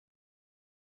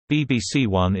BBC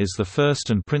One is the first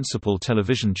and principal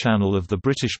television channel of the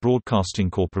British Broadcasting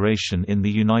Corporation in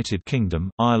the United Kingdom,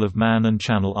 Isle of Man and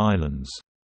Channel Islands.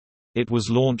 It was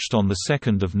launched on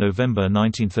 2 November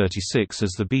 1936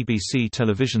 as the BBC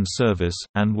television service,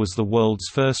 and was the world's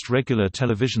first regular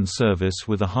television service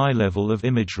with a high level of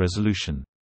image resolution.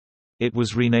 It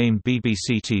was renamed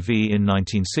BBC TV in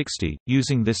 1960,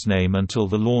 using this name until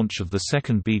the launch of the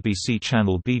second BBC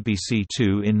channel BBC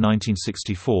Two in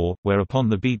 1964, whereupon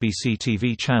the BBC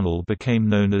TV channel became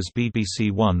known as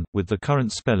BBC One, with the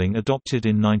current spelling adopted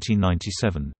in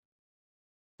 1997.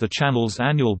 The channel's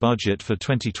annual budget for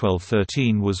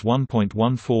 2012-13 was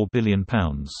 £1.14 billion.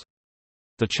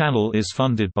 The channel is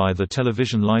funded by the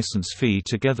television licence fee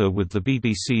together with the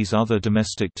BBC's other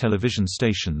domestic television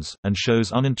stations, and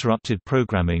shows uninterrupted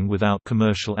programming without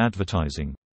commercial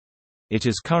advertising. It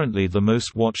is currently the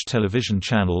most watched television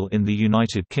channel in the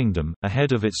United Kingdom,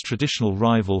 ahead of its traditional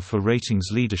rival for ratings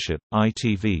leadership,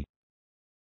 ITV.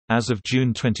 As of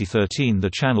June 2013, the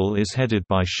channel is headed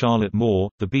by Charlotte Moore,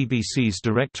 the BBC's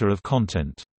Director of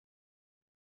Content.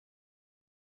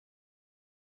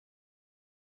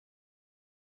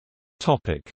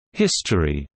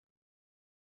 History.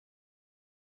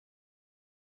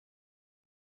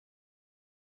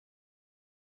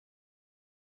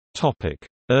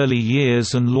 Early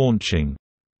years and launching.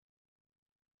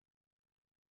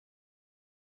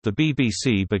 The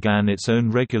BBC began its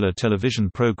own regular television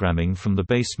programming from the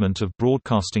basement of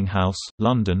Broadcasting House,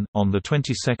 London, on the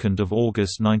 22nd of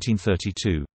August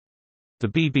 1932. The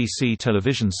BBC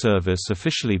television service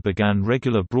officially began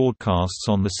regular broadcasts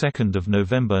on 2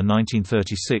 November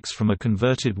 1936 from a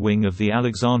converted wing of the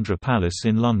Alexandra Palace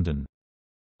in London.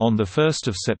 On 1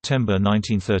 September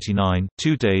 1939,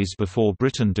 2 days before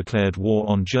Britain declared war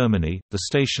on Germany, the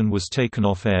station was taken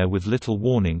off air with little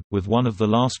warning, with one of the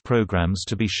last programs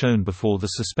to be shown before the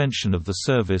suspension of the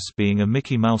service being a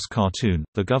Mickey Mouse cartoon.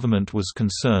 The government was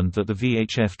concerned that the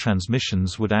VHF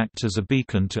transmissions would act as a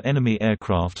beacon to enemy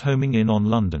aircraft homing in on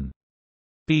London.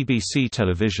 BBC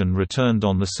Television returned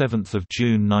on 7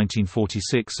 June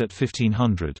 1946 at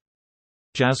 1500.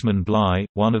 Jasmine Bligh,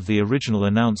 one of the original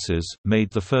announcers, made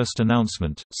the first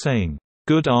announcement, saying,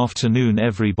 "Good afternoon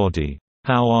everybody.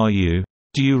 How are you?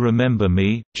 Do you remember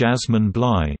me, Jasmine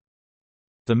Bligh?"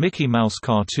 The Mickey Mouse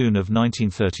cartoon of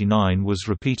 1939 was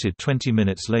repeated 20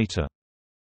 minutes later.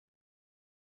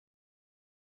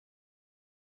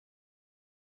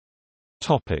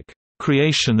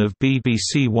 Creation of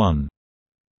BBC One.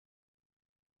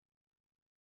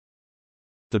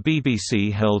 The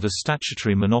BBC held a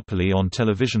statutory monopoly on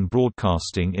television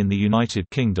broadcasting in the United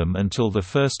Kingdom until the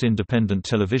first independent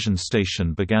television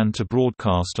station began to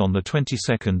broadcast on the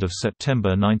 22nd of September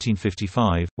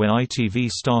 1955, when ITV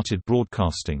started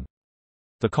broadcasting.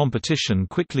 The competition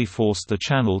quickly forced the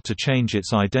channel to change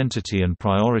its identity and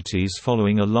priorities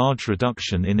following a large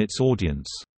reduction in its audience.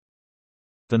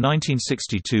 The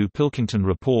 1962 Pilkington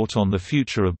Report on the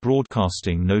Future of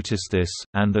Broadcasting noticed this,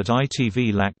 and that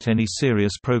ITV lacked any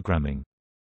serious programming.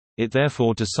 It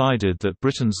therefore decided that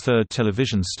Britain's third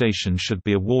television station should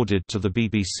be awarded to the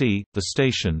BBC. The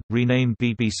station, renamed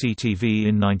BBC TV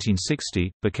in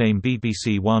 1960, became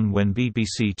BBC One when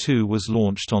BBC Two was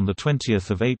launched on 20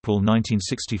 April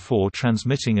 1964,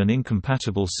 transmitting an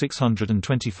incompatible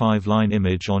 625-line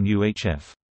image on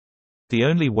UHF. The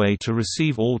only way to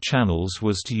receive all channels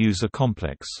was to use a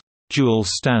complex, dual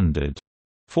standard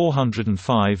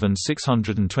 405 and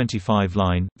 625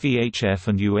 line, VHF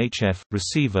and UHF,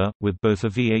 receiver, with both a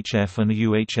VHF and a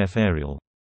UHF aerial.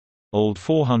 Old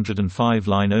 405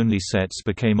 line only sets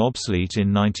became obsolete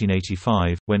in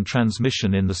 1985, when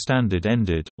transmission in the standard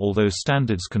ended, although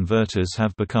standards converters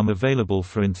have become available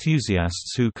for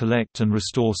enthusiasts who collect and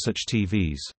restore such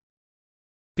TVs.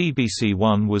 BBC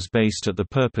One was based at the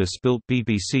purpose-built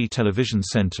BBC Television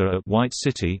Centre at White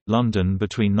City, London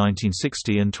between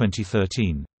 1960 and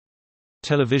 2013.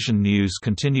 Television News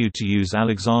continued to use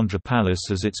Alexandra Palace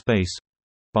as its base.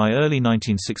 By early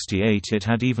 1968 it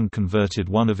had even converted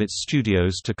one of its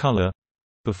studios to colour,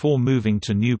 before moving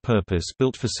to new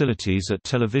purpose-built facilities at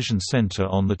Television Centre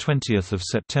on 20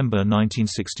 September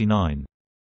 1969.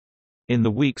 In the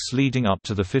weeks leading up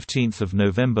to 15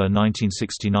 November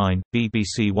 1969,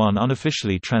 BBC One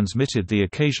unofficially transmitted the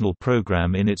occasional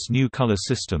programme in its new colour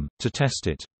system, to test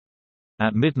it.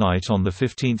 At midnight on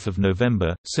 15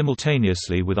 November,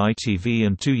 simultaneously with ITV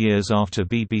and 2 years after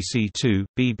BBC Two,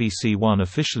 BBC One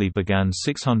officially began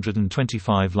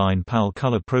 625-line PAL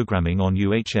colour programming on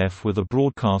UHF with a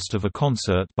broadcast of a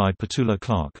concert by Petula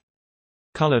Clark.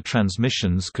 Color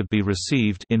transmissions could be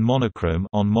received in monochrome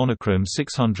on monochrome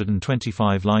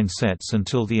 625-line sets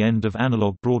until the end of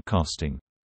analog broadcasting.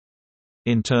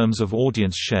 In terms of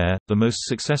audience share, the most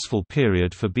successful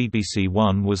period for BBC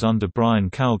One was under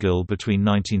Brian Cowgill between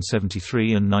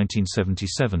 1973 and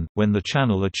 1977, when the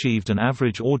channel achieved an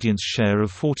average audience share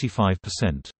of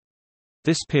 45%.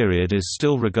 This period is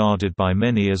still regarded by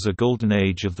many as a golden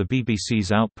age of the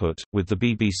BBC's output, with the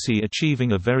BBC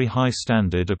achieving a very high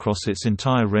standard across its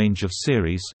entire range of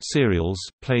series, serials,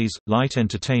 plays, light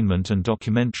entertainment and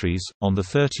documentaries. On the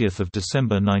 30th of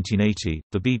December 1980,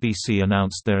 the BBC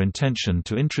announced their intention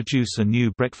to introduce a new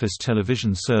breakfast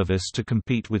television service to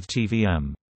compete with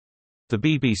TVM. The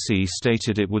BBC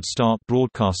stated it would start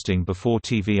broadcasting before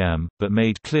TVM, but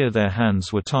made clear their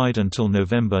hands were tied until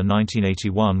November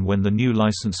 1981 when the new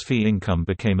license fee income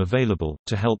became available,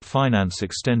 to help finance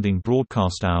extending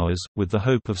broadcast hours, with the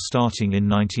hope of starting in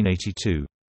 1982.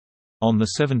 On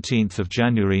 17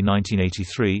 January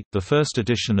 1983, the first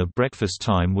edition of Breakfast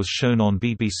Time was shown on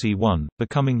BBC One,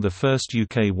 becoming the first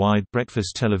UK-wide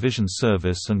breakfast television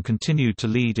service and continued to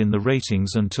lead in the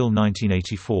ratings until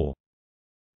 1984.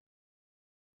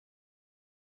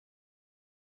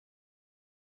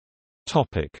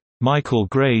 Michael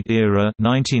Grade era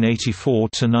 1984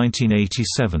 to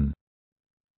 1987.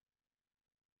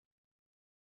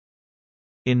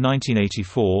 In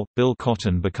 1984, Bill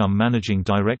Cotton became managing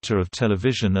director of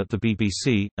television at the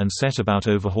BBC, and set about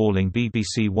overhauling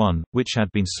BBC One, which had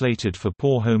been slated for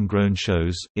poor homegrown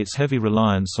shows, its heavy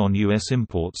reliance on U.S.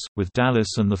 imports, with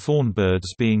Dallas and the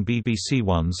Thornbirds being BBC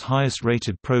One's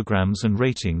highest-rated programs and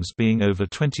ratings being over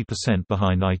 20%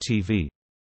 behind ITV.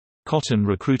 Cotton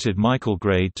recruited Michael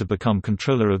Grade to become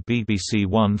controller of BBC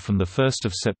One from 1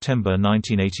 September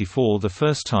 1984, the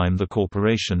first time the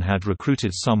corporation had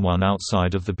recruited someone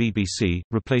outside of the BBC,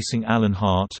 replacing Alan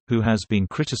Hart, who has been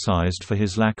criticised for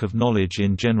his lack of knowledge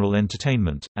in general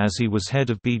entertainment, as he was head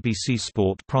of BBC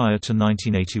Sport prior to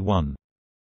 1981.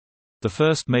 The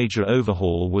first major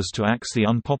overhaul was to axe the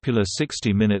unpopular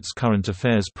 60 Minutes current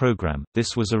affairs programme.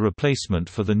 This was a replacement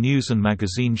for the news and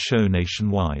magazine show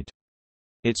Nationwide.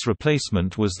 Its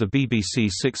replacement was the BBC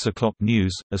 6 o'clock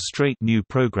news, a straight new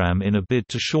programme in a bid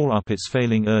to shore up its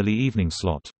failing early evening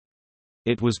slot.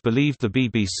 It was believed the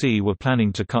BBC were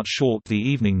planning to cut short the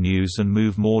evening news and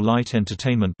move more light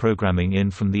entertainment programming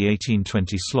in from the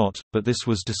 18:20 slot, but this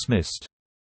was dismissed.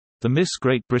 The Miss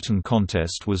Great Britain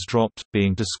contest was dropped,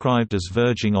 being described as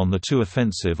verging on the too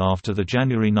offensive after the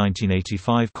January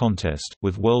 1985 contest,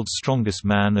 with World's Strongest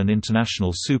Man and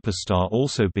International Superstar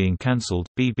also being cancelled.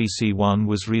 BBC One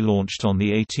was relaunched on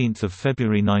 18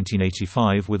 February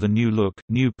 1985 with a new look,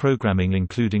 new programming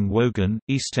including Wogan,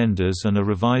 EastEnders and a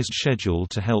revised schedule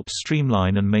to help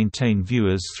streamline and maintain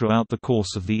viewers throughout the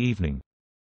course of the evening.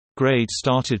 Grade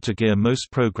started to gear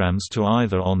most programs to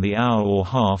either on the hour or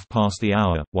half past the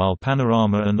hour, while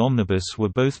Panorama and Omnibus were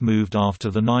both moved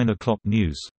after the 9 o'clock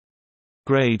news.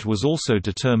 Grade was also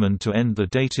determined to end the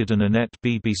dated and inept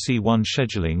BBC One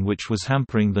scheduling, which was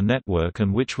hampering the network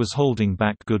and which was holding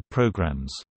back good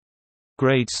programs.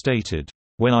 Grade stated,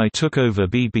 "When I took over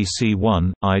BBC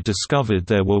One, I discovered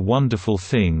there were wonderful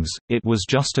things, it was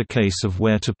just a case of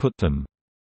where to put them."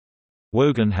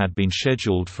 Wogan had been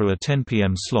scheduled for a 10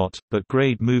 p.m. slot, but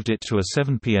Grade moved it to a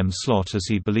 7 p.m. slot as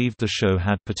he believed the show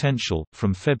had potential.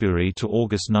 From February to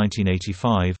August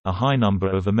 1985, a high number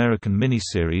of American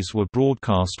miniseries were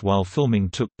broadcast while filming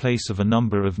took place of a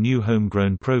number of new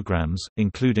homegrown programs,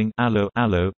 including Allo,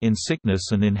 Allo, In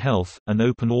Sickness and in Health, and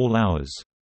Open All Hours.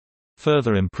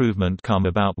 Further improvement came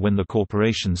about when the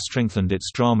corporation strengthened its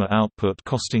drama output,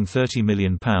 costing £30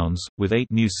 million, with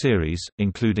 8 new series,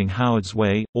 including Howard's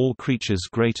Way, All Creatures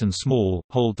Great and Small,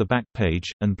 Hold the Back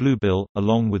Page, and Bluebill,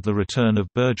 along with the return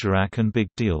of Bergerac and Big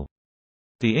Deal.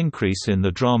 The increase in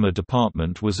the drama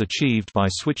department was achieved by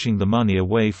switching the money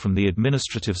away from the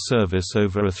administrative service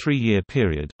over a 3-year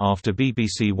period, after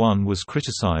BBC One was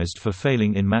criticised for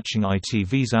failing in matching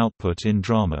ITV's output in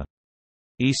drama.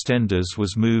 EastEnders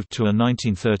was moved to a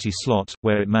 1930 slot,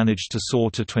 where it managed to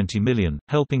soar to 20 million,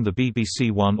 helping the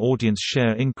BBC One audience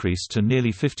share increase to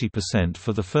nearly 50%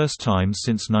 for the first time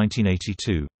since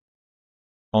 1982.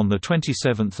 On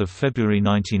 27 February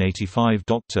 1985,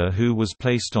 Doctor Who was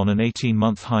placed on an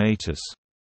 18-month hiatus.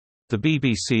 The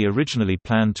BBC originally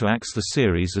planned to axe the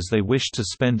series as they wished to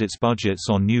spend its budgets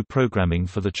on new programming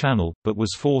for the channel, but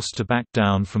was forced to back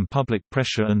down from public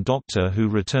pressure, and Doctor Who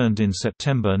returned in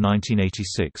September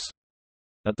 1986.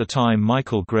 At the time,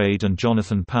 Michael Grade and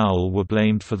Jonathan Powell were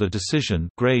blamed for the decision.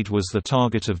 Grade was the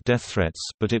target of death threats,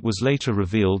 but it was later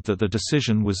revealed that the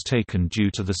decision was taken due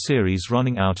to the series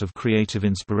running out of creative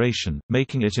inspiration,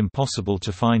 making it impossible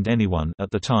to find anyone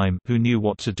at the time who knew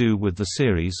what to do with the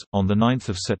series. On the 9th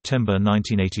of September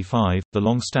 1985, the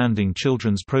long-standing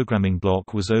children's programming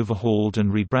block was overhauled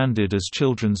and rebranded as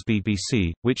Children's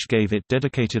BBC, which gave it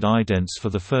dedicated idents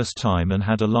for the first time and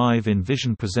had a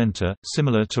live-in-vision presenter,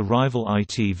 similar to rival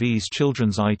ITV's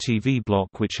Children's ITV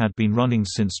block, which had been running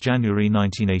since January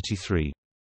 1983.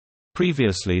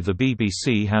 Previously, the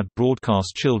BBC had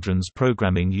broadcast children's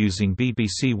programming using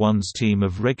BBC One's team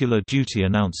of regular duty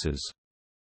announcers.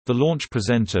 The launch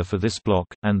presenter for this block,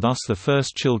 and thus the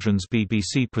first children's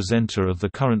BBC presenter of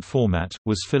the current format,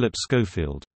 was Philip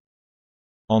Schofield.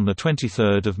 On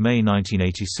 23 May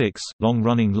 1986,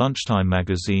 long-running lunchtime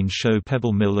magazine show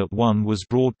Pebble Mill at 1 was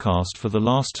broadcast for the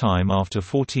last time after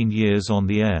 14 years on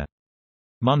the air.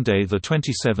 Monday,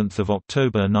 27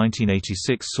 October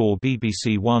 1986 saw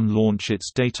BBC One launch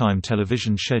its daytime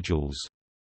television schedules.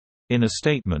 In a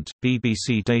statement,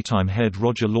 BBC daytime head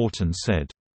Roger Lawton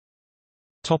said,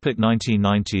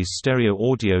 1990s stereo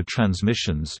audio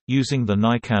transmissions, using the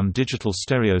NICAM digital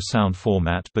stereo sound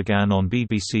format, began on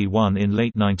BBC One in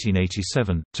late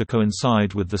 1987, to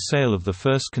coincide with the sale of the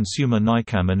first consumer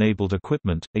NICAM-enabled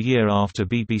equipment, a year after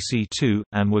BBC Two,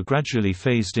 and were gradually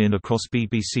phased in across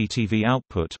BBC TV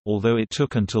output, although it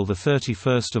took until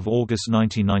 31 August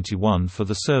 1991 for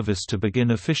the service to begin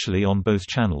officially on both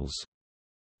channels.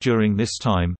 During this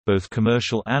time, both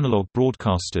commercial analog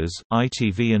broadcasters,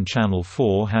 ITV and Channel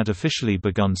 4, had officially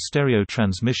begun stereo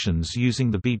transmissions using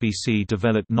the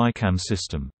BBC-developed NICAM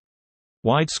system.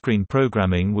 Widescreen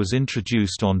programming was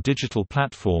introduced on digital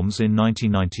platforms in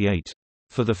 1998.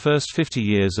 For the first 50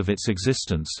 years of its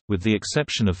existence, with the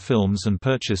exception of films and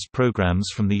purchased programs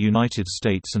from the United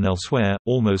States and elsewhere,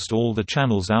 almost all the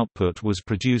channel's output was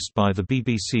produced by the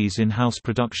BBC's in-house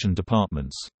production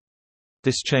departments.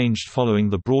 This changed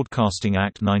following the Broadcasting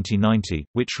Act 1990,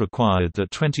 which required that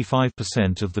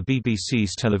 25% of the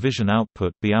BBC's television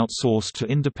output be outsourced to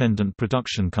independent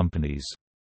production companies.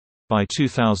 By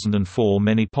 2004,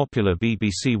 many popular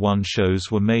BBC One shows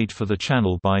were made for the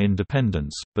channel by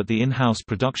independents, but the in-house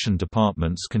production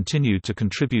departments continued to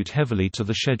contribute heavily to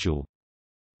the schedule.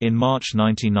 In March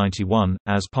 1991,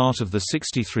 as part of the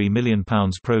 £63 million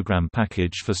programme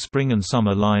package for spring and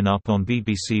summer line-up on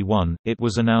BBC One, it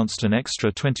was announced an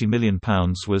extra £20 million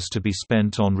was to be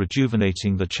spent on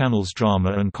rejuvenating the channel's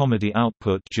drama and comedy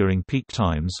output during peak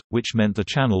times, which meant the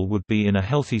channel would be in a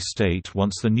healthy state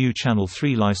once the new Channel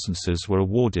 3 licenses were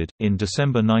awarded. In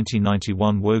December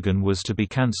 1991, Wogan was to be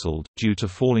cancelled, due to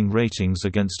falling ratings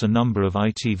against a number of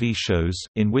ITV shows,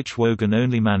 in which Wogan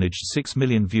only managed 6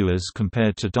 million viewers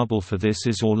compared to double for This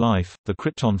Is Your Life, The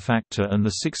Krypton Factor and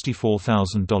The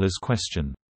 $64,000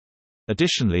 Question.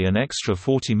 Additionally, an extra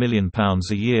 £40 million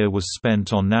a year was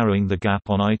spent on narrowing the gap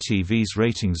on ITV's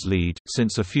ratings lead,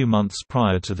 since a few months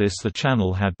prior to this the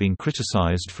channel had been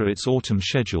criticised for its autumn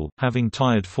schedule, having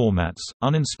tired formats,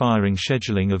 uninspiring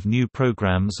scheduling of new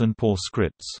programmes and poor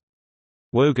scripts.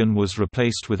 Wogan was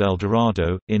replaced with El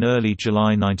Dorado, in early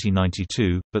July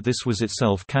 1992, but this was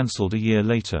itself cancelled a year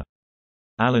later.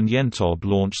 Alan Yentob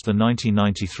launched the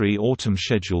 1993 autumn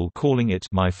schedule, calling it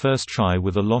 "My First Try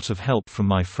with a Lot of Help from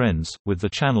My Friends." With the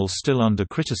channel still under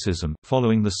criticism,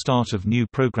 following the start of new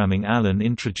programming Alan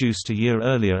introduced a year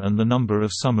earlier and the number of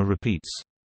summer repeats.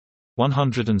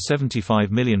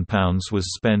 £175 million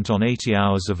was spent on 80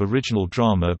 hours of original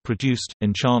drama produced,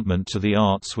 Enchantment to the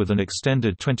Arts with an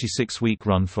extended 26-week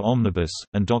run for Omnibus,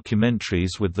 and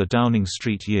documentaries with The Downing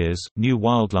Street Years, New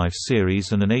Wildlife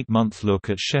series and an 8-month look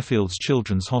at Sheffield's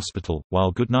Children's Hospital,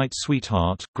 while Goodnight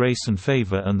Sweetheart, Grace and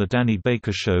Favour and The Danny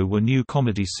Baker Show were new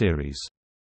comedy series.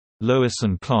 Lois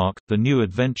and Clark, The New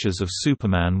Adventures of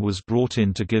Superman was brought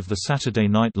in to give the Saturday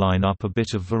night line-up a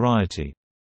bit of variety.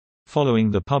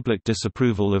 Following the public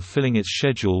disapproval of filling its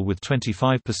schedule with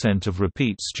 25% of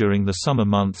repeats during the summer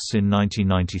months in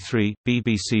 1993,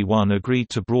 BBC One agreed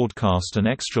to broadcast an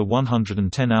extra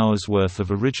 110 hours worth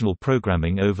of original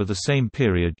programming over the same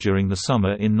period during the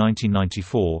summer in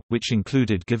 1994, which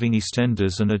included giving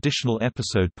EastEnders an additional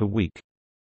episode per week.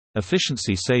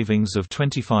 Efficiency savings of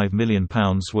 £25 million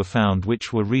were found,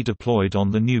 which were redeployed on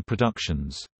the new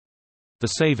productions. The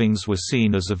savings were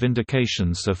seen as a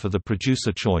vindication for the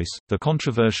producer choice. The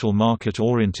controversial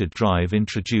market-oriented drive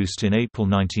introduced in April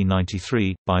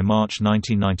 1993. By March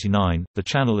 1999, the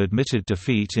channel admitted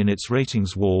defeat in its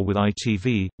ratings war with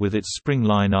ITV, with its spring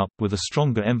line-up with a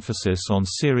stronger emphasis on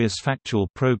serious factual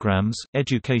programs,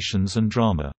 educations and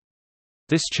drama.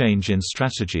 This change in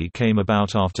strategy came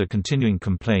about after continuing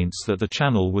complaints that the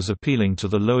channel was appealing to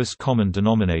the lowest common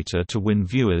denominator to win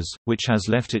viewers, which has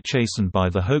left it chastened by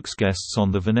the hoax guests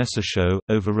on The Vanessa Show,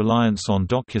 over-reliance on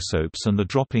docusoaps and the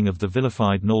dropping of the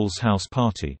vilified Knowles House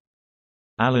Party.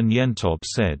 Alan Yentob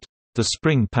said, "The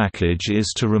spring package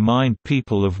is to remind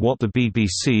people of what the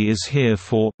BBC is here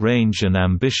for, range and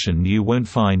ambition you won't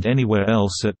find anywhere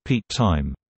else at peak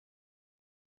time."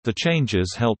 The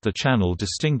changes helped the channel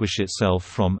distinguish itself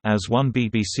from, as one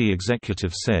BBC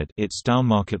executive said, its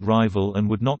downmarket rival and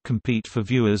would not compete for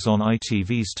viewers on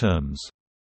ITV's terms.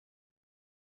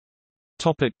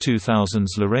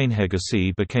 2000s Lorraine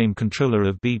Heggessey became controller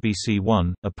of BBC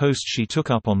One, a post she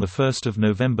took up on 1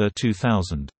 November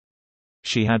 2000.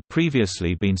 She had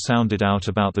previously been sounded out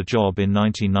about the job in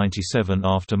 1997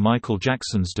 after Michael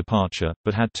Jackson's departure,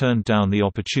 but had turned down the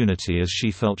opportunity as she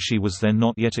felt she was then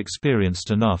not yet experienced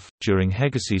enough. During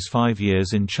Heggessey's 5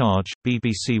 years in charge,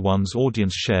 BBC One's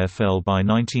audience share fell by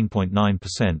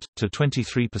 19.9% to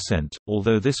 23%,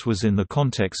 although this was in the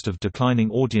context of declining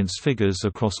audience figures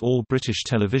across all British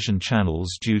television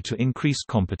channels due to increased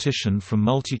competition from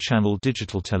multi-channel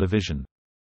digital television.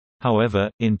 However,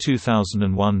 in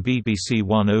 2001 BBC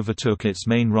One overtook its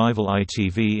main rival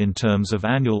ITV in terms of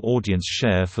annual audience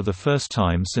share for the first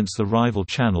time since the rival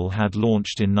channel had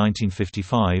launched in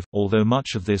 1955, although much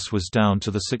of this was down to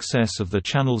the success of the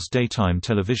channel's daytime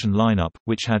television lineup,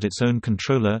 which had its own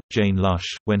controller, Jane Lush.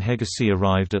 When Heggessey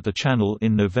arrived at the channel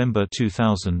in November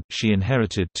 2000, she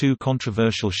inherited two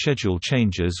controversial schedule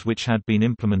changes which had been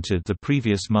implemented the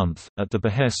previous month. At the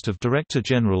behest of Director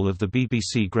General of the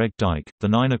BBC Greg Dyke, the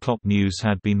 9 o'clock news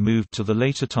had been moved to the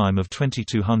later time of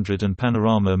 2200 and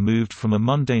Panorama moved from a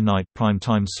Monday night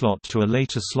prime-time slot to a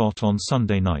later slot on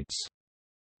Sunday nights.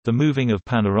 The moving of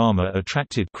Panorama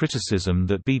attracted criticism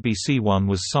that BBC One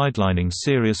was sidelining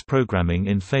serious programming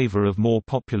in favour of more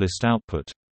populist output.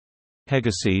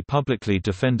 Heggessey publicly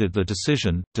defended the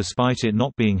decision, despite it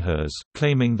not being hers,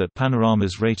 claiming that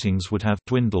Panorama's ratings would have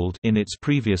dwindled in its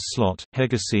previous slot.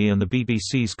 Heggessey and the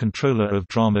BBC's controller of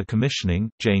drama commissioning,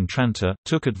 Jane Tranter,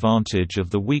 took advantage of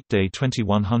the weekday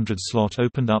 2100 slot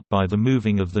opened up by the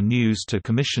moving of the news to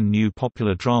commission new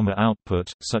popular drama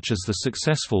output, such as the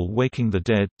successful Waking the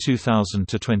Dead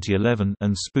 (2000–2011)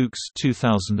 and Spooks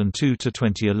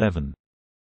 (2002–2011).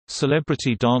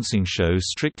 Celebrity dancing show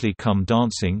Strictly Come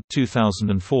Dancing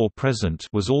 2004–present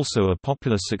was also a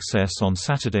popular success on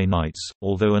Saturday nights,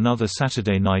 although another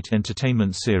Saturday night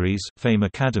entertainment series, Fame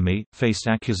Academy, faced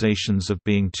accusations of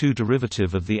being too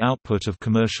derivative of the output of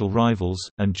commercial rivals,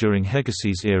 and during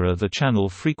Heggessey's era the channel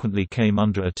frequently came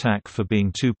under attack for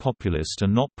being too populist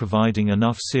and not providing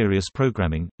enough serious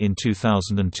programming. In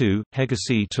 2002,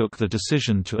 Heggessey took the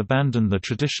decision to abandon the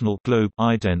traditional Globe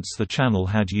idents the channel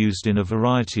had used in a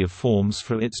variety of forms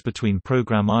for its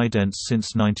between-program idents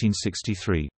since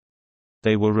 1963.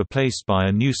 They were replaced by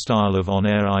a new style of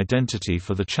on-air identity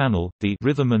for the channel, the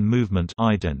Rhythm and Movement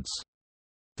idents.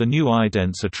 The new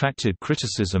idents attracted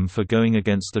criticism for going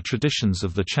against the traditions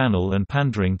of the channel and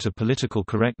pandering to political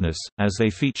correctness, as they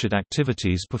featured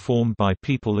activities performed by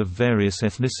people of various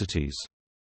ethnicities.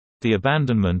 The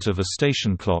abandonment of a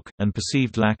station clock, and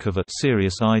perceived lack of a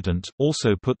serious ident,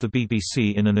 also put the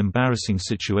BBC in an embarrassing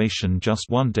situation just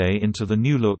one day into the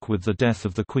new look with the death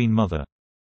of the Queen Mother.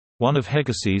 One of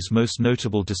Heggessey's most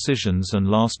notable decisions and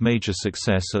last major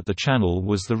success at the channel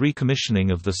was the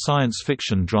recommissioning of the science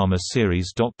fiction drama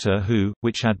series Doctor Who,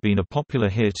 which had been a popular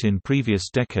hit in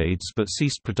previous decades but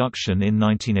ceased production in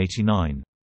 1989.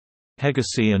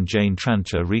 Heggessey and Jane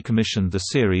Tranter recommissioned the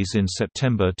series in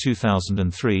September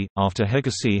 2003, after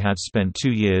Heggessey had spent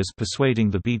 2 years persuading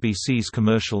the BBC's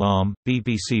commercial arm,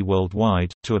 BBC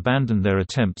Worldwide, to abandon their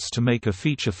attempts to make a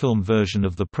feature film version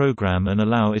of the programme and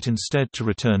allow it instead to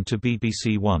return to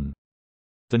BBC One.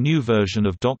 The new version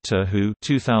of Doctor Who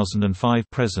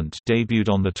 2005–present debuted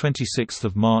on 26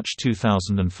 March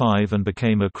 2005 and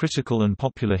became a critical and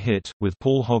popular hit, with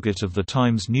Paul Hoggart of The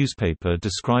Times newspaper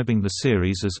describing the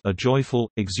series as a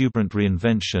joyful, exuberant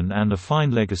reinvention and a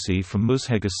fine legacy from Ms.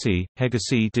 Heggessey.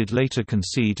 Heggessey did later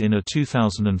concede in a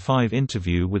 2005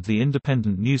 interview with the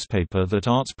independent newspaper that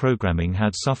arts programming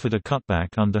had suffered a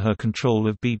cutback under her control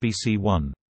of BBC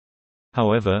One.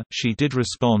 However, she did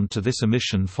respond to this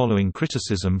omission following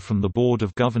criticism from the Board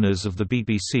of Governors of the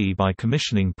BBC by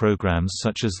commissioning programmes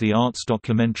such as the arts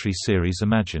documentary series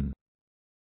Imagine.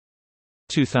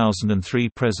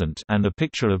 2003–present and A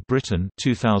Picture of Britain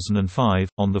 2005.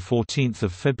 On 14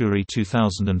 February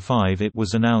 2005 it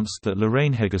was announced that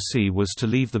Lorraine Heggessey was to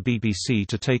leave the BBC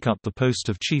to take up the post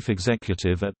of Chief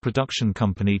Executive at production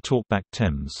company Talkback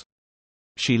Thames.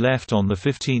 She left on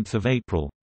 15 April.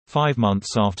 5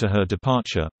 months after her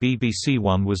departure, BBC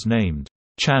One was named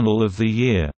Channel of the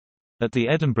Year at the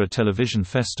Edinburgh Television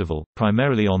Festival,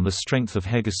 primarily on the strength of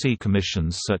Hegarty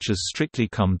commissions such as Strictly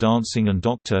Come Dancing and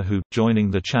Doctor Who. Joining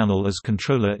the channel as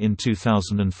controller in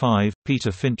 2005,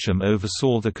 Peter Fincham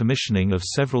oversaw the commissioning of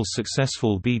several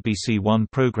successful BBC One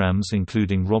programmes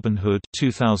including Robin Hood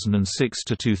 2006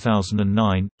 to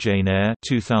 2009, Jane Eyre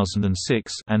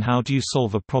 2006, and How Do You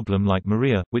Solve a Problem Like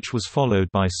Maria, which was followed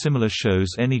by similar shows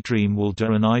Any Dream Will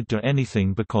Do and I'd Do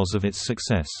Anything because of its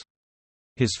success.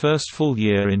 His first full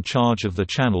year in charge of the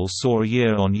channel saw a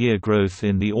year-on-year growth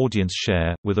in the audience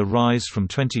share, with a rise from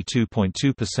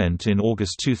 22.2% in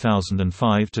August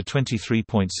 2005 to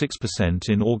 23.6%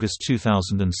 in August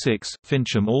 2006.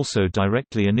 Fincham also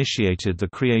directly initiated the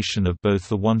creation of both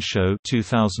the One Show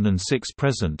 2006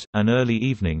 present, and Early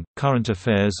Evening, Current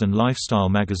Affairs and Lifestyle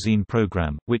magazine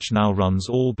program, which now runs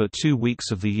all but 2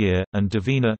 weeks of the year, and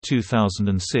Davina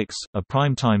 2006, a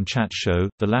primetime chat show,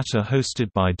 the latter hosted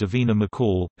by Davina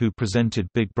McCall, who presented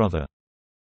Big Brother.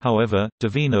 However,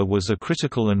 Davina was a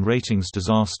critical and ratings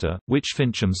disaster, which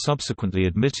Fincham subsequently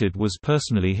admitted was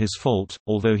personally his fault,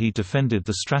 although he defended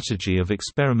the strategy of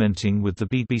experimenting with the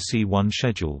BBC One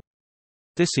schedule.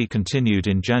 This he continued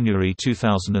in January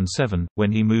 2007,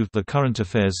 when he moved the Current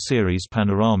Affairs series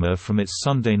Panorama from its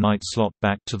Sunday night slot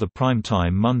back to the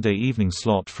prime-time Monday evening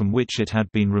slot from which it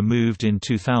had been removed in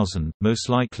 2000, most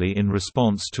likely in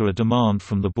response to a demand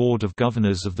from the Board of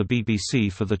Governors of the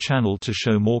BBC for the channel to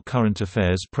show more current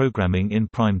affairs programming in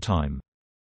prime time.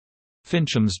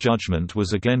 Fincham's judgment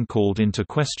was again called into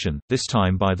question, this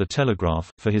time by The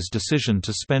Telegraph, for his decision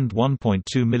to spend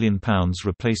 £1.2 million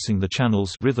replacing the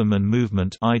channel's rhythm and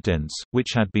movement idents, which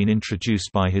had been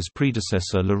introduced by his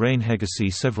predecessor Lorraine Hegarty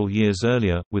several years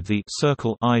earlier, with the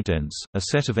Circle idents, a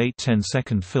set of 8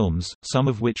 10-second films, some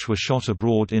of which were shot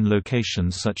abroad in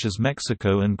locations such as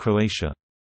Mexico and Croatia.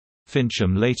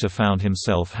 Fincham later found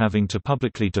himself having to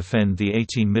publicly defend the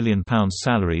 £18 million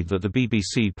salary that the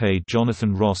BBC paid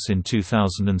Jonathan Ross in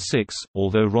 2006,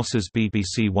 although Ross's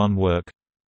BBC One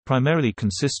work—primarily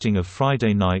consisting of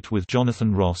Friday Night with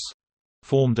Jonathan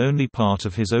Ross—formed only part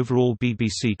of his overall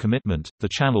BBC commitment. The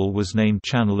channel was named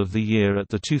Channel of the Year at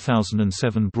the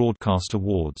 2007 Broadcast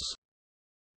Awards.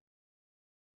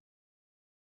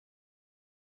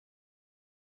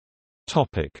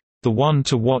 The One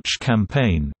to Watch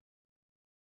campaign.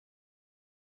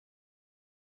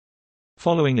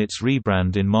 Following its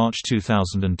rebrand in March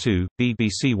 2002,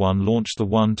 BBC One launched the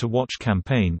One to Watch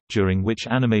campaign, during which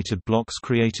animated blocks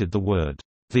created the word,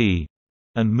 "the",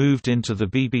 and moved into the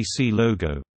BBC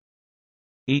logo.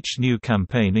 Each new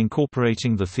campaign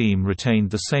incorporating the theme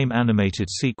retained the same animated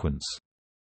sequence.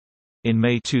 In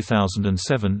May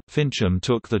 2007, Fincham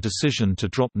took the decision to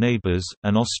drop Neighbours,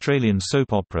 an Australian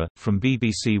soap opera, from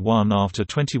BBC One after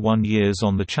 21 years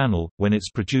on the channel, when its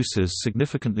producers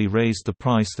significantly raised the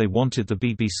price they wanted the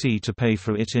BBC to pay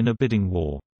for it in a bidding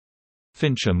war.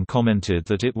 Fincham commented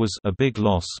that it was a big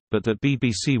loss, but that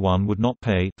BBC One would not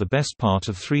pay the best part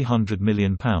of £300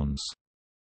 million.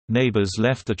 Neighbours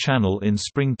left the channel in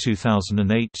spring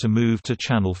 2008 to move to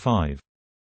Channel 5.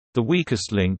 The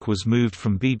weakest link was moved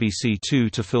from BBC Two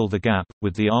to fill the gap,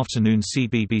 with the afternoon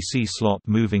CBBC slot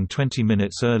moving 20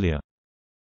 minutes earlier.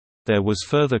 There was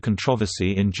further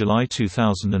controversy in July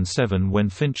 2007 when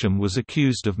Fincham was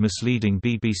accused of misleading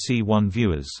BBC One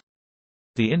viewers.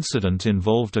 The incident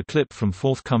involved a clip from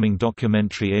forthcoming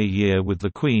documentary A Year with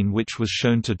the Queen, which was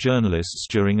shown to journalists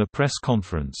during a press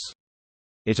conference.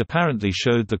 It apparently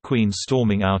showed the Queen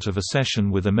storming out of a session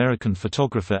with American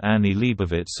photographer Annie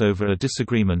Leibovitz over a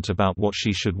disagreement about what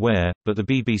she should wear, but the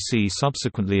BBC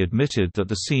subsequently admitted that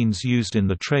the scenes used in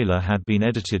the trailer had been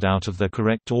edited out of their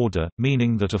correct order,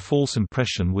 meaning that a false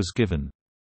impression was given.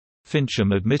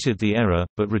 Fincham admitted the error,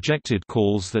 but rejected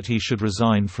calls that he should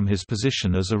resign from his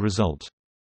position as a result.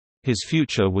 His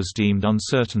future was deemed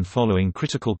uncertain following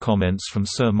critical comments from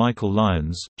Sir Michael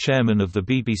Lyons, chairman of the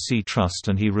BBC Trust,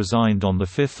 and he resigned on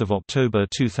 5 October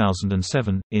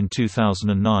 2007. In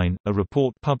 2009, a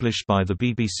report published by the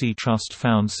BBC Trust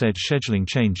found said scheduling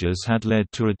changes had led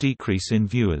to a decrease in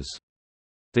viewers.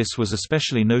 This was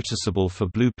especially noticeable for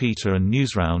Blue Peter and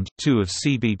Newsround, two of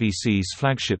CBBC's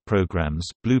flagship programmes,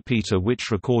 Blue Peter,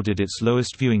 which recorded its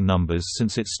lowest viewing numbers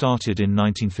since it started in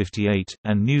 1958,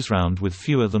 and Newsround with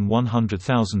fewer than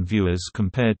 100,000 viewers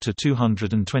compared to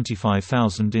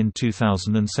 225,000 in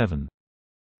 2007.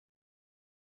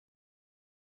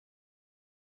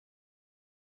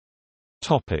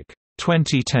 Topic: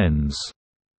 2010s.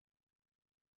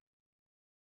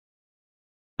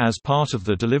 As part of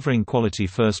the Delivering Quality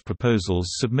First proposals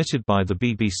submitted by the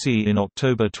BBC in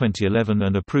October 2011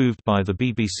 and approved by the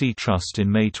BBC Trust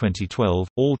in May 2012,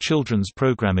 all children's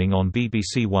programming on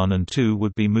BBC One and Two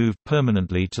would be moved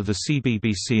permanently to the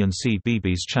CBBC and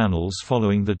CBeebies channels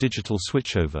following the digital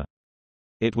switchover.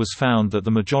 It was found that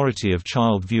the majority of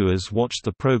child viewers watched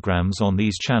the programs on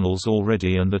these channels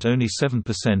already and that only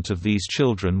 7% of these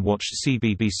children watched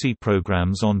CBBC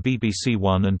programs on BBC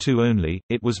One and Two only.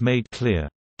 It was made clear,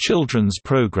 "Children's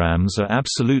programs are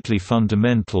absolutely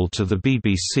fundamental to the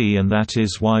BBC and that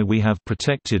is why we have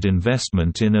protected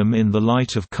investment in them in the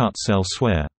light of cuts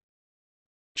elsewhere."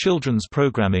 Children's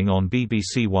programming on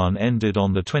BBC One ended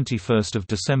on 21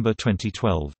 December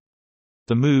 2012.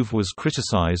 The move was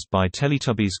criticised by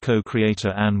Teletubbies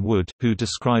co-creator Anne Wood, who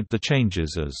described the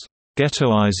changes as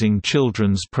ghettoizing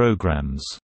children's programs,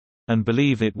 and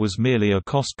believe it was merely a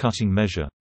cost-cutting measure.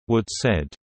 Wood said,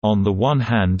 "On the one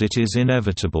hand it is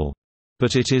inevitable.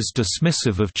 But it is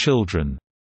dismissive of children.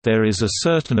 There is a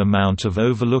certain amount of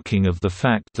overlooking of the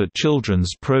fact that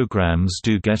children's programs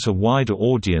do get a wider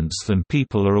audience than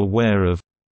people are aware of.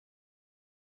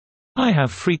 I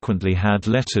have frequently had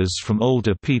letters from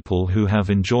older people who have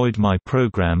enjoyed my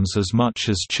programs as much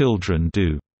as children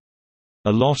do.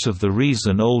 A lot of the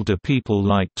reason older people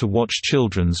like to watch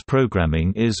children's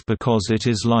programming is because it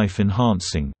is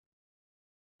life-enhancing."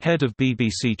 Head of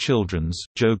BBC Children's,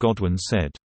 Joe Godwin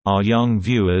said, "Our young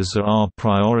viewers are our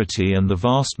priority and the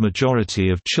vast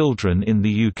majority of children in the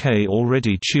UK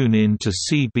already tune in to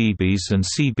CBeebies and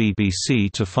CBBC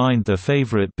to find their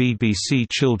favourite BBC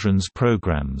children's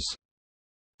programmes.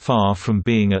 Far from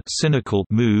being a cynical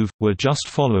move, we're just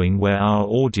following where our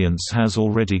audience has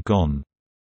already gone."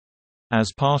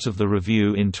 As part of the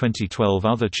review in 2012,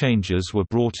 other changes were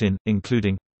brought in,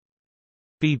 including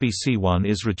BBC One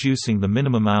is reducing the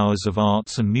minimum hours of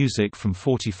arts and music from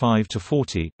 45 to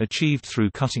 40, achieved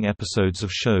through cutting episodes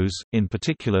of shows, in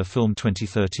particular Film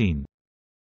 2013.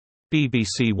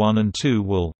 BBC One and Two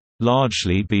will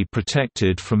largely be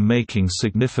protected from making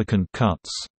significant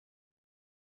cuts.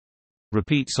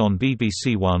 Repeats on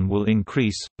BBC One will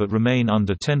increase, but remain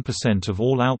under 10% of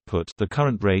all output. The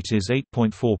current rate is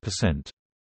 8.4%.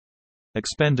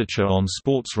 Expenditure on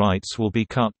sports rights will be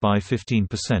cut by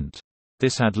 15%.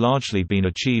 This had largely been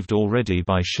achieved already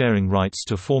by sharing rights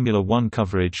to Formula One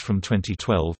coverage from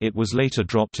 2012. It was later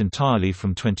dropped entirely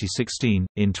from 2016.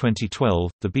 In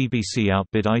 2012, the BBC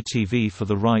outbid ITV for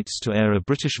the rights to air a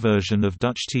British version of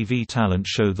Dutch TV talent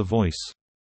show The Voice.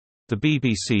 The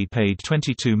BBC paid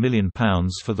 £22 million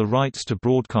for the rights to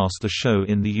broadcast the show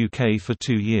in the UK for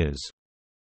 2 years.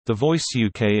 The Voice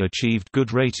UK achieved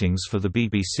good ratings for the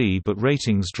BBC, but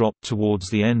ratings dropped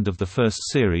towards the end of the first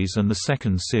series and the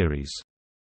second series.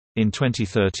 In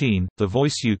 2013, The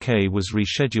Voice UK was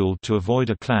rescheduled to avoid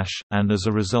a clash, and as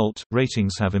a result,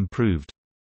 ratings have improved.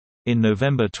 In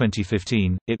November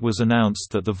 2015, it was announced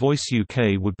that The Voice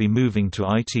UK would be moving to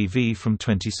ITV from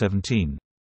 2017.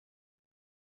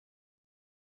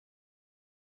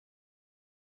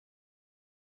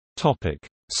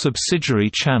 Subsidiary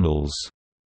channels.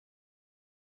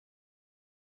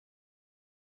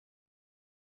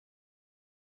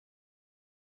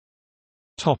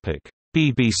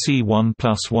 BBC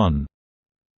 1+1.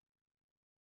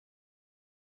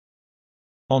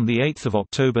 On 8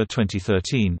 October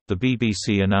 2013, the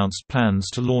BBC announced plans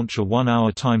to launch a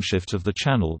 1-hour timeshift of the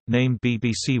channel, named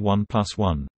BBC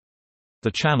 1+1.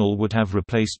 The channel would have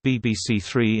replaced BBC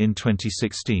Three in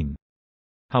 2016.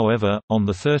 However, on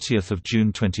 30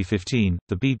 June 2015,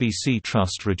 the BBC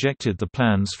Trust rejected the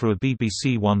plans for a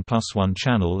BBC 1+1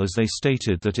 channel as they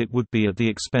stated that it would be at the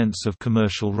expense of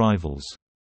commercial rivals.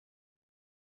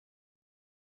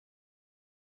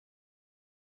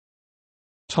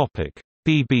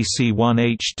 BBC One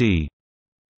HD.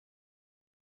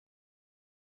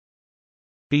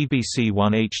 BBC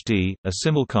One HD, a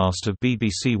simulcast of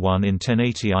BBC One in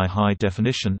 1080i high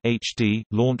definition HD,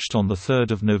 launched on 3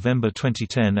 November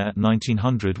 2010 at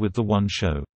 1900 with The One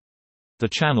Show. The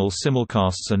channel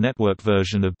simulcasts a network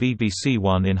version of BBC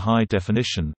One in high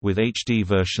definition, with HD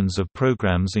versions of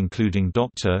programmes including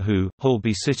Doctor Who,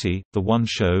 Holby City, The One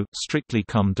Show, Strictly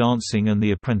Come Dancing and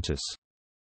The Apprentice.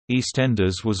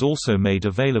 EastEnders was also made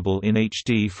available in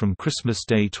HD from Christmas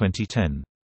Day 2010.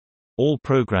 All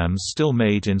programs still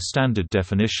made in standard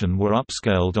definition were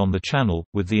upscaled on the channel,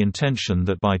 with the intention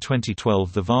that by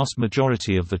 2012 the vast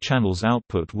majority of the channel's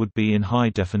output would be in high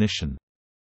definition.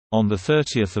 On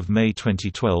 30 May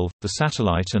 2012, the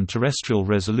satellite and terrestrial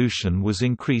resolution was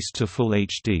increased to Full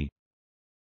HD.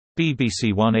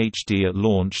 BBC One HD at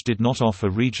launch did not offer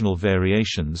regional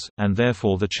variations, and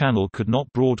therefore the channel could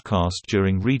not broadcast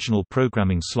during regional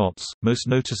programming slots, most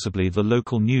noticeably the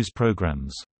local news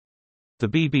programs. The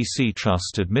BBC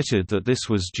Trust admitted that this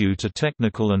was due to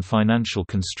technical and financial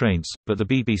constraints, but the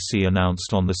BBC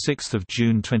announced on 6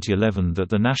 June 2011 that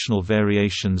the national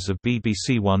variations of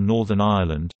BBC One Northern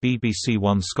Ireland, BBC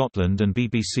One Scotland and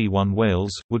BBC One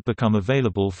Wales, would become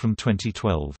available from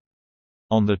 2012.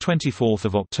 On 24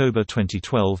 October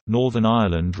 2012, Northern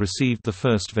Ireland received the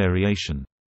first variation.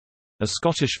 A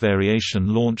Scottish variation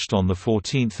launched on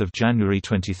 14 January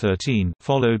 2013,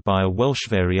 followed by a Welsh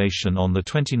variation on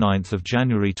 29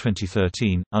 January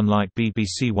 2013. Unlike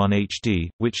BBC One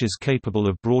HD, which is capable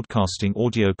of broadcasting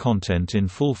audio content in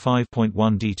full 5.1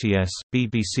 DTS,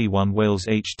 BBC One Wales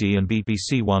HD and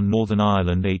BBC One Northern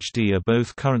Ireland HD are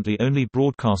both currently only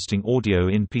broadcasting audio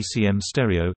in PCM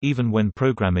stereo, even when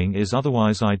programming is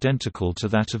otherwise identical to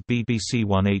that of BBC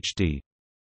One HD.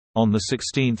 On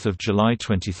 16 July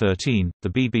 2013, the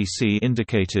BBC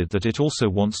indicated that it also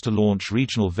wants to launch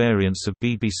regional variants of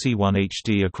BBC One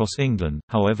HD across England,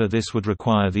 however this would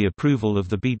require the approval of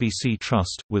the BBC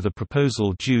Trust, with a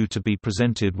proposal due to be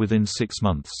presented within 6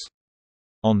 months.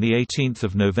 On 18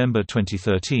 November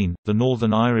 2013, the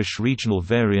Northern Irish regional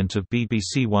variant of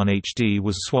BBC One HD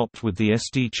was swapped with the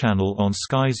SD channel on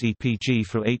Sky's EPG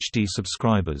for HD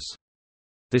subscribers.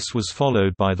 This was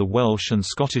followed by the Welsh and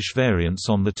Scottish variants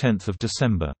on 10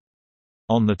 December.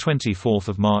 On 24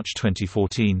 March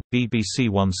 2014, BBC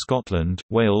One Scotland,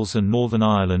 Wales and Northern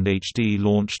Ireland HD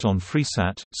launched on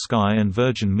Freesat, Sky and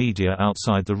Virgin Media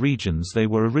outside the regions they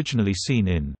were originally seen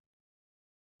in.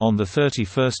 On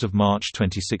 31 March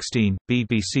 2016,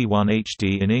 BBC One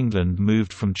HD in England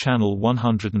moved from Channel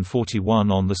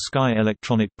 141 on the Sky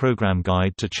Electronic Programme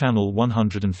Guide to Channel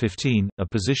 115, a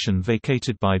position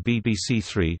vacated by BBC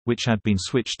Three, which had been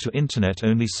switched to Internet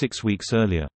only 6 weeks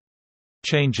earlier.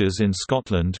 Changes in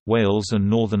Scotland, Wales and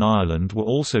Northern Ireland were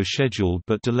also scheduled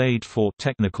but delayed for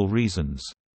technical reasons.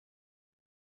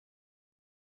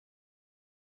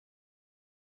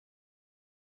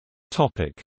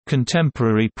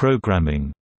 Contemporary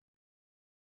programming.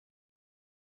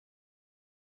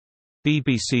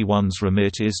 BBC One's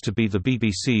remit is to be the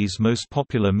BBC's most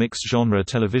popular mixed-genre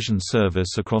television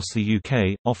service across the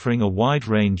UK, offering a wide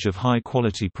range of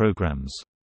high-quality programmes.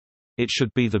 It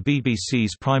should be the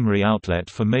BBC's primary outlet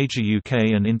for major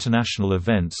UK and international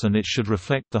events, and it should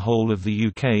reflect the whole of the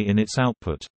UK in its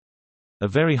output. A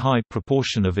very high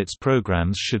proportion of its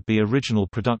programmes should be original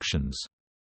productions.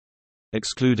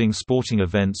 Excluding sporting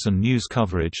events and news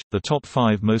coverage, the top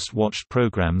 5 most watched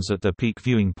programs at their peak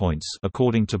viewing points,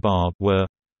 according to Barb, were: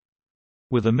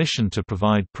 with a mission to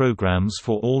provide programs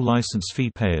for all license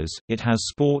fee payers, it has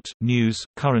sport, news,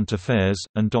 current affairs,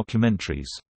 and documentaries.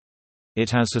 It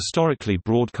has historically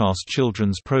broadcast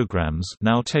children's programs,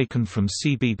 now taken from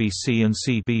CBBC and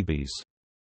CBeebies.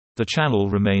 The channel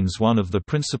remains one of the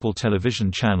principal television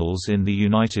channels in the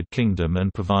United Kingdom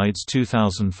and provides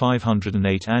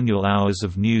 2,508 annual hours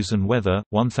of news and weather,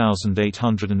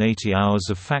 1,880 hours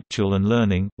of factual and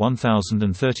learning,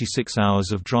 1,036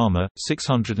 hours of drama,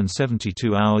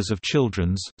 672 hours of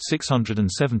children's,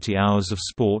 670 hours of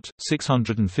sport,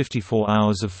 654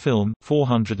 hours of film,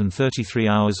 433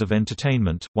 hours of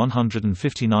entertainment,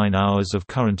 159 hours of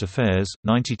current affairs,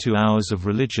 92 hours of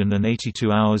religion and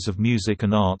 82 hours of music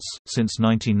and arts. Since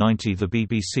 1990, the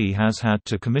BBC has had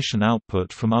to commission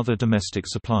output from other domestic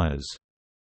suppliers.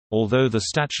 Although the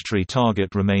statutory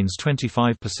target remains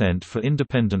 25% for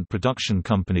independent production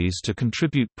companies to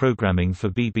contribute programming for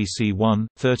BBC One,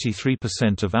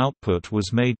 33% of output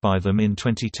was made by them in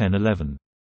 2010-11.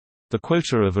 The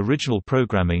quota of original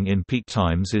programming in peak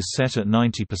times is set at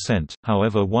 90%,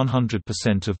 however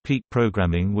 100% of peak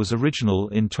programming was original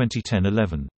in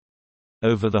 2010-11.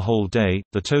 Over the whole day,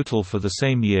 the total for the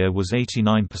same year was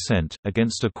 89%,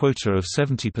 against a quota of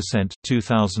 70%,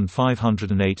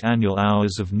 2,508 annual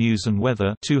hours of news and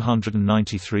weather,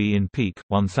 293 in peak.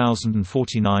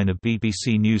 1,049 of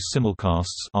BBC News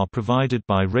simulcasts are provided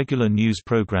by regular news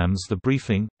programmes: The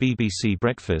Briefing, BBC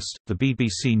Breakfast, the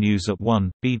BBC News at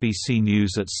 1, BBC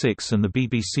News at 6 and the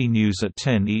BBC News at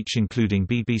 10 each, including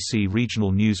BBC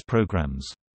regional news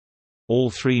programmes. All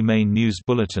 3 main news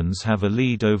bulletins have a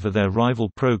lead over their rival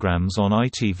programs on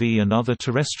ITV and other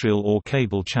terrestrial or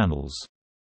cable channels.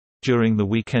 During the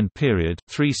weekend period,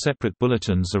 3 separate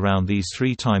bulletins around these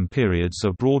 3 time periods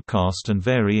are broadcast and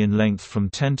vary in length from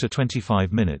 10 to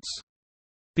 25 minutes.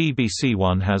 BBC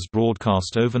One has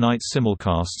broadcast overnight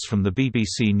simulcasts from the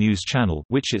BBC News Channel,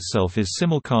 which itself is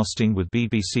simulcasting with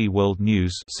BBC World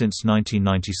News since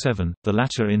 1997. The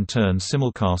latter in turn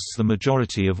simulcasts the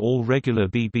majority of all regular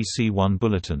BBC One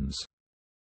bulletins.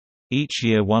 Each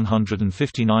year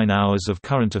 159 hours of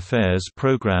current affairs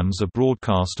programmes are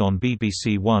broadcast on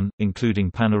BBC One, including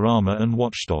Panorama and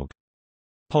Watchdog.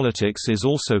 Politics is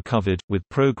also covered, with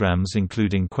programmes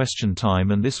including Question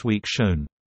Time and This Week shown.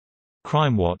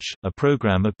 Crime Watch, a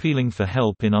program appealing for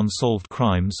help in unsolved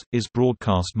crimes, is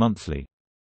broadcast monthly.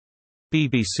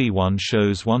 BBC One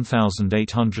shows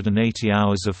 1,880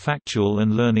 hours of factual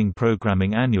and learning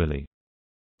programming annually.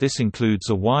 This includes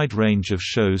a wide range of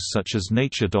shows such as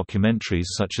nature documentaries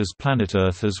such as Planet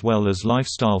Earth, as well as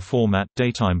lifestyle format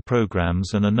daytime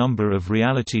programs and a number of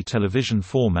reality television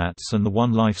formats and the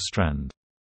One Life strand.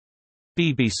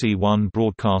 BBC One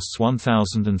broadcasts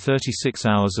 1,036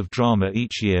 hours of drama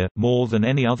each year, more than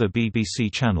any other BBC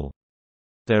channel.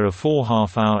 There are 4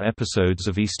 half-hour episodes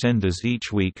of EastEnders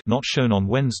each week, not shown on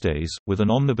Wednesdays, with an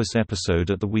omnibus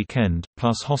episode at the weekend,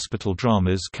 plus hospital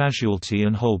dramas Casualty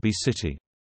and Holby City.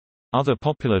 Other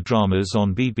popular dramas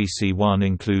on BBC One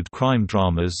include crime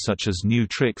dramas such as New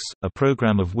Tricks, a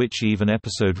programme of which even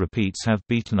episode repeats have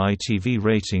beaten ITV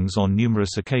ratings on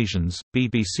numerous occasions.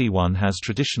 BBC One has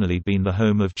traditionally been the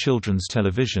home of children's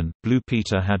television. Blue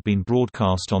Peter had been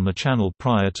broadcast on the channel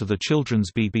prior to the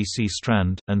children's BBC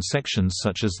strand, and sections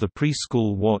such as the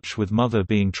Preschool Watch with Mother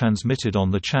being transmitted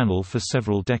on the channel for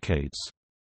several decades.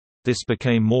 This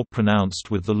became more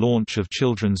pronounced with the launch of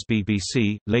Children's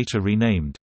BBC, later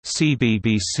renamed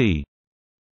CBBC.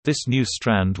 This new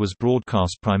strand was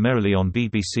broadcast primarily on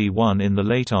BBC One in the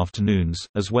late afternoons,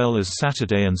 as well as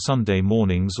Saturday and Sunday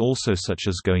mornings also, such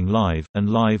as Going Live,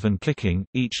 and Live and Clicking,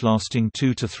 each lasting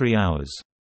 2 to 3 hours.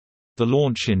 The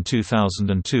launch in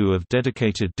 2002 of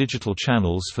dedicated digital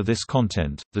channels for this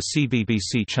content, the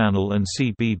CBBC channel and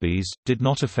CBeebies, did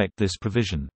not affect this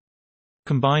provision.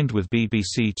 Combined with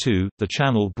BBC Two, the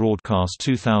channel broadcast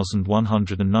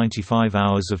 2,195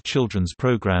 hours of children's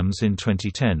programs in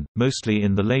 2010, mostly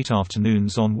in the late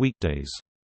afternoons on weekdays.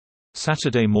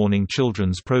 Saturday morning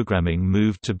children's programming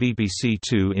moved to BBC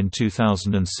Two in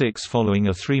 2006 following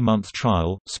a 3-month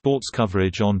trial. Sports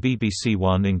coverage on BBC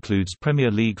One includes Premier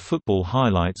League football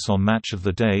highlights on Match of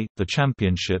the Day, the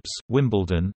Championships,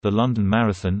 Wimbledon, the London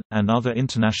Marathon, and other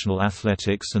international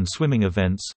athletics and swimming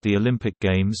events, the Olympic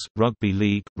Games, Rugby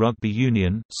League, Rugby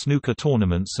Union, snooker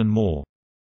tournaments and more.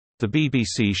 The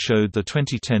BBC showed the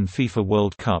 2010 FIFA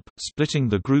World Cup, splitting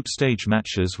the group stage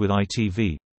matches with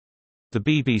ITV. The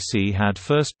BBC had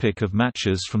first pick of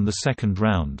matches from the second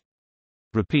round.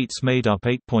 Repeats made up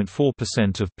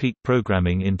 8.4% of peak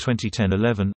programming in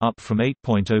 2010-11, up from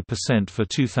 8.0% for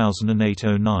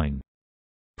 2008-09.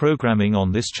 Programming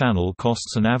on this channel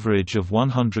costs an average of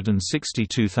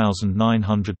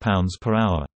 £162,900 per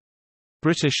hour.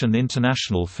 British and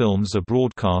international films are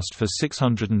broadcast for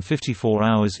 654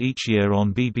 hours each year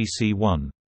on BBC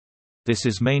One. This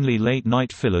is mainly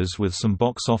late-night fillers with some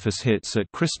box office hits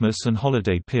at Christmas and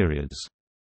holiday periods.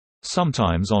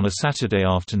 Sometimes on a Saturday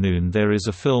afternoon there is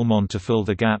a film on to fill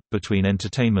the gap between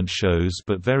entertainment shows,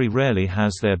 but very rarely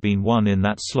has there been one in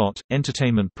that slot.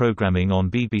 Entertainment programming on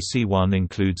BBC One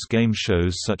includes game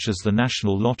shows such as the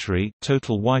National Lottery,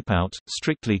 Total Wipeout,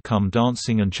 Strictly Come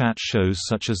Dancing, and chat shows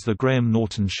such as The Graham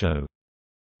Norton Show.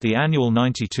 The annual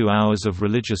 92 hours of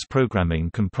religious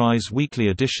programming comprise weekly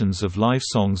editions of live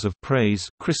songs of praise,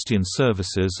 Christian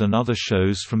services and other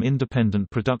shows from independent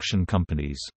production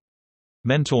companies.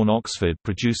 Mentorn Oxford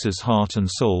produces Heart and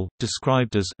Soul,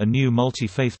 described as a new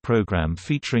multi-faith program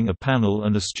featuring a panel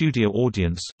and a studio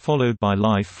audience, followed by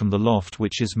Life from the Loft,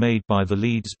 which is made by the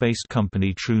Leeds-based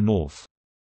company True North.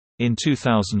 In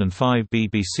 2005,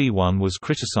 BBC One was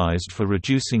criticised for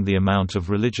reducing the amount of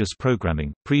religious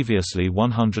programming. Previously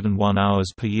 101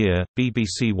 hours per year,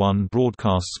 BBC One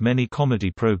broadcasts many comedy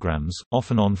programmes,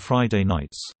 often on Friday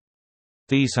nights.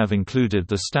 These have included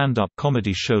the stand-up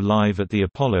comedy show Live at the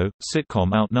Apollo,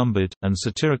 sitcom Outnumbered, and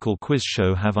satirical quiz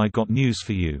show Have I Got News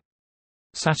for You?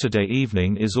 Saturday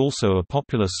evening is also a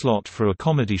popular slot for a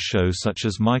comedy show such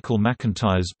as Michael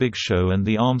McIntyre's Big Show and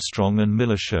The Armstrong and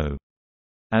Miller Show.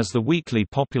 As the weekly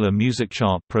popular music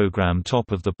chart program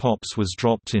Top of the Pops was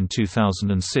dropped in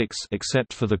 2006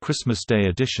 except for the Christmas Day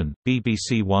edition,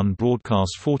 BBC One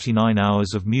broadcast 49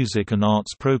 hours of music and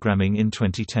arts programming in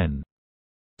 2010.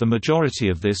 The majority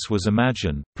of this was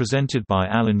Imagine, presented by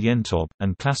Alan Yentob,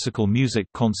 and classical music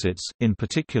concerts, in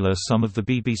particular some of the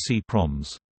BBC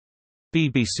proms.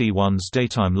 BBC One's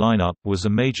daytime lineup was a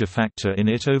major factor in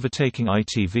it overtaking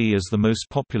ITV as the most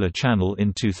popular channel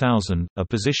in 2000, a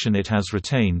position it has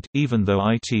retained, even though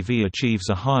ITV achieves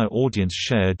a higher audience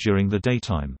share during the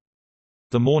daytime.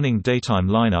 The morning daytime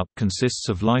lineup consists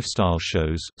of lifestyle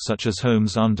shows, such as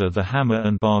Homes Under the Hammer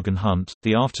and Bargain Hunt.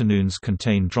 The afternoons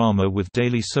contain drama with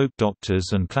daily soap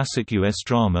doctors and classic U.S.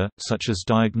 drama, such as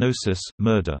Diagnosis,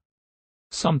 Murder.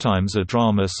 Sometimes a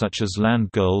drama such as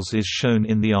Land Girls is shown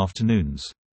in the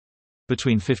afternoons.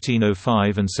 Between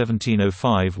 1505 and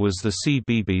 1705 was the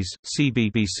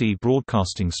CBBC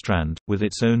broadcasting strand, with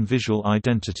its own visual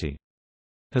identity.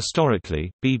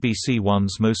 Historically, BBC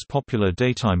One's most popular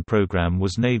daytime programme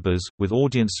was Neighbours, with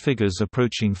audience figures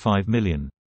approaching 5 million.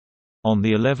 On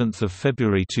the 11th of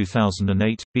February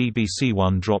 2008, BBC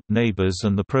One dropped Neighbours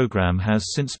and the programme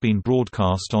has since been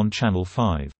broadcast on Channel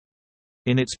 5.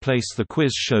 In its place the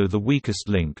quiz show The Weakest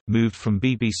Link, moved from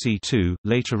BBC Two,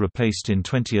 later replaced in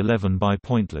 2011 by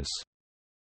Pointless.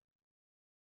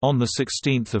 On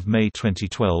 16 May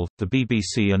 2012, the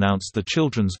BBC announced the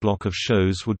children's block of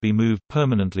shows would be moved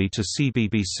permanently to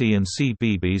CBBC and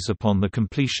CBeebies upon the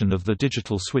completion of the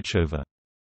digital switchover.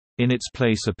 In its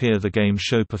place appear the game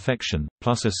show Perfection,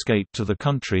 plus Escape to the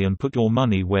Country and Put Your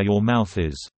Money Where Your Mouth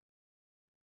Is.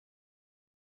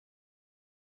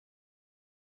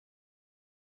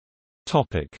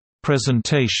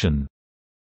 Presentation.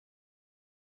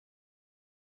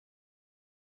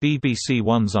 BBC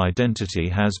One's identity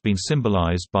has been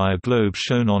symbolized by a globe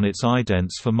shown on its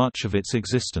idents for much of its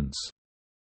existence.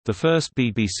 The first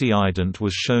BBC ident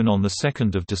was shown on 2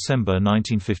 December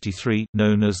 1953,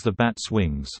 known as the Bat's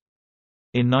Wings.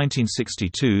 In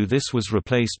 1962 this was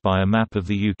replaced by a map of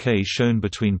the UK shown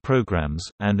between programmes,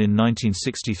 and in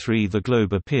 1963 the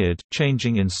globe appeared,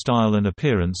 changing in style and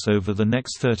appearance over the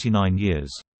next 39 years.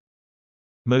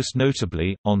 Most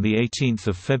notably, on 18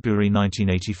 February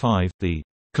 1985, the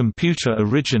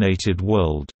computer-originated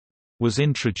world was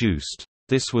introduced.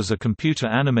 This was a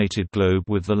computer-animated globe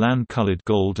with the land colored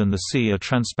gold and the sea a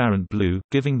transparent blue,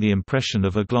 giving the impression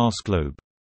of a glass globe.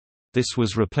 This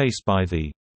was replaced by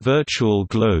the virtual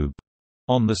globe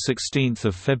on 16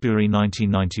 February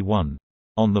 1991.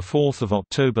 On 4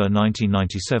 October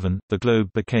 1997, the globe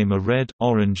became a red,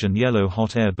 orange and yellow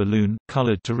hot air balloon,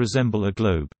 colored to resemble a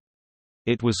globe.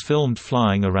 It was filmed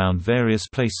flying around various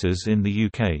places in the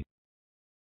UK.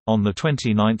 On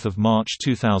 29 March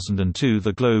 2002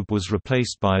 the globe was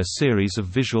replaced by a series of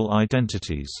visual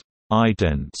identities,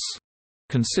 idents,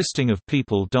 consisting of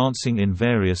people dancing in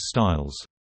various styles.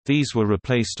 These were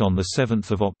replaced on 7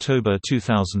 October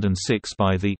 2006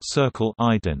 by the circle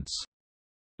idents.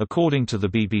 According to the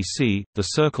BBC, the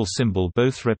circle symbol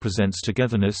both represents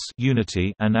togetherness,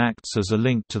 unity, and acts as a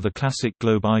link to the classic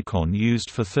globe icon used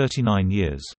for 39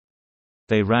 years.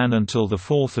 They ran until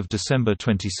 4 December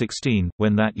 2016,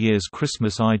 when that year's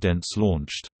Christmas idents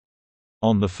launched.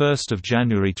 On 1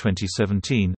 January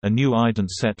 2017, a new ident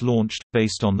set launched,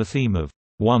 based on the theme of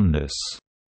oneness.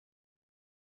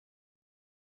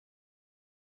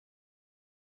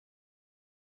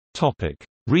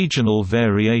 Regional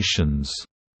variations.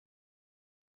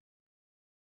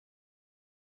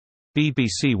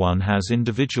 BBC One has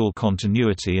individual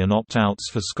continuity and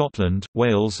opt-outs for Scotland,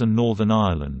 Wales and Northern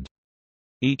Ireland.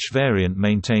 Each variant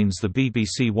maintains the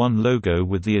BBC One logo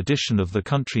with the addition of the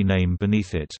country name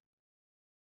beneath it.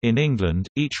 In England,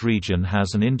 each region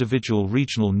has an individual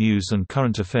regional news and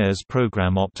current affairs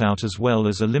programme opt-out as well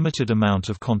as a limited amount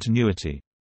of continuity.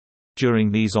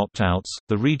 During these opt-outs,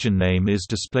 the region name is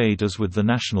displayed as with the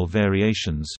national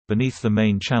variations, beneath the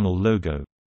main channel logo.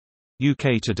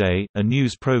 UK Today, a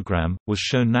news programme, was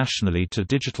shown nationally to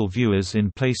digital viewers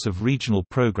in place of regional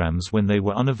programmes when they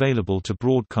were unavailable to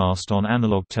broadcast on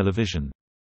analogue television.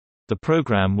 The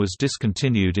programme was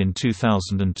discontinued in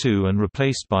 2002 and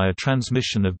replaced by a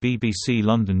transmission of BBC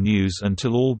London News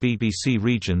until all BBC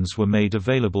regions were made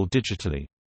available digitally.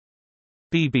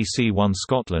 BBC One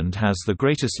Scotland has the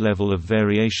greatest level of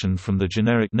variation from the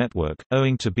generic network,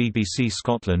 owing to BBC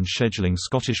Scotland scheduling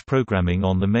Scottish programming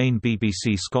on the main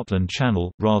BBC Scotland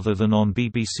channel, rather than on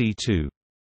BBC Two.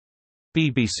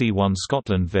 BBC One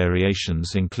Scotland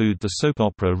variations include the soap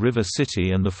opera River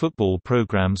City and the football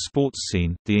programme Sports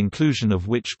Scene, the inclusion of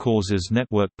which causes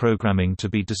network programming to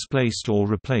be displaced or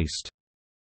replaced.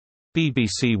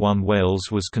 BBC One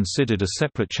Wales was considered a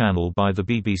separate channel by the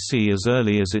BBC as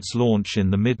early as its launch in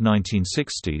the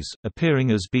mid-1960s, appearing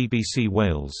as BBC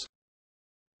Wales.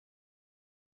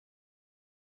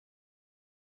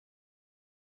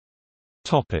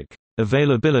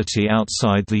 Availability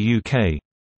outside the UK.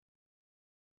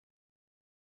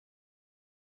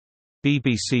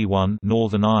 BBC One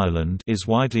Northern Ireland is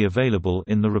widely available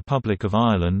in the Republic of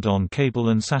Ireland on cable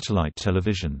and satellite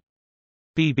television.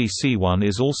 BBC One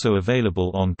is also available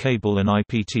on cable and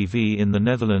IPTV in the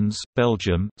Netherlands,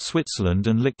 Belgium, Switzerland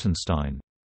and Liechtenstein.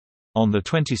 On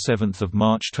 27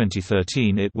 March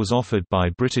 2013 it was offered by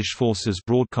British Forces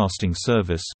Broadcasting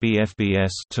Service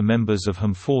 (BFBS) to members of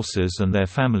HM forces and their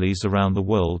families around the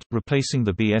world, replacing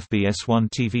the BFBS One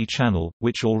TV channel,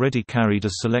 which already carried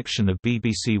a selection of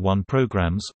BBC One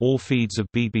programmes. All feeds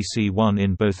of BBC One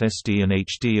in both SD and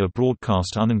HD are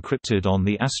broadcast unencrypted on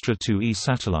the Astra 2E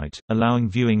satellite, allowing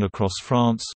viewing across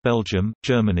France, Belgium,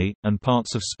 Germany, and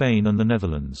parts of Spain and the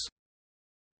Netherlands.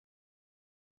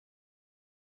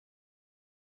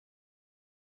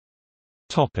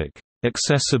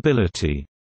 Accessibility.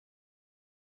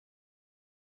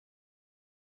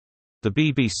 The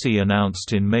BBC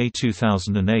announced in May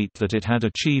 2008 that it had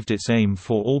achieved its aim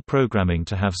for all programming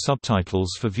to have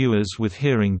subtitles for viewers with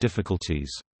hearing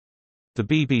difficulties. The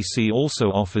BBC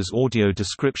also offers audio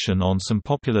description on some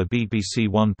popular BBC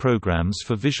One programmes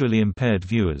for visually impaired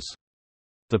viewers.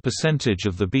 The percentage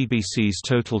of the BBC's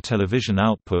total television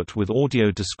output with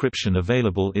audio description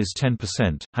available is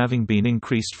 10%, having been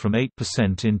increased from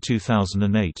 8% in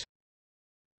 2008.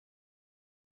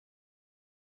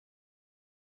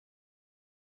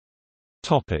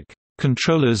 Topic: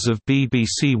 Controllers of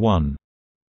BBC One.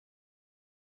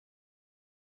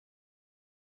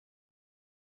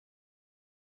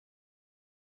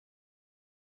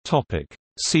 Topic: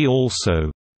 See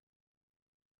also.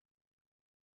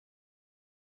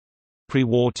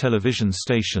 Pre-war television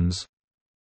stations.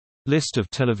 List of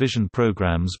television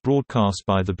programs broadcast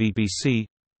by the BBC.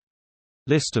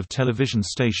 List of television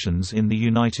stations in the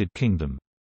United Kingdom.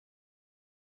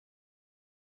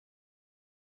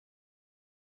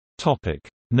 Topic: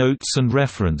 Notes and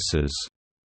references.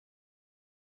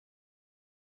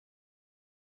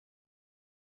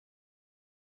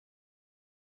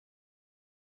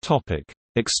 Topic: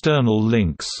 External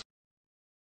links.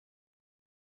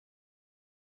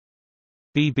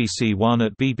 BBC One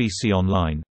at BBC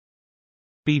Online.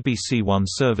 BBC One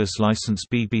service license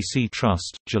BBC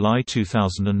Trust, July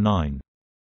 2009.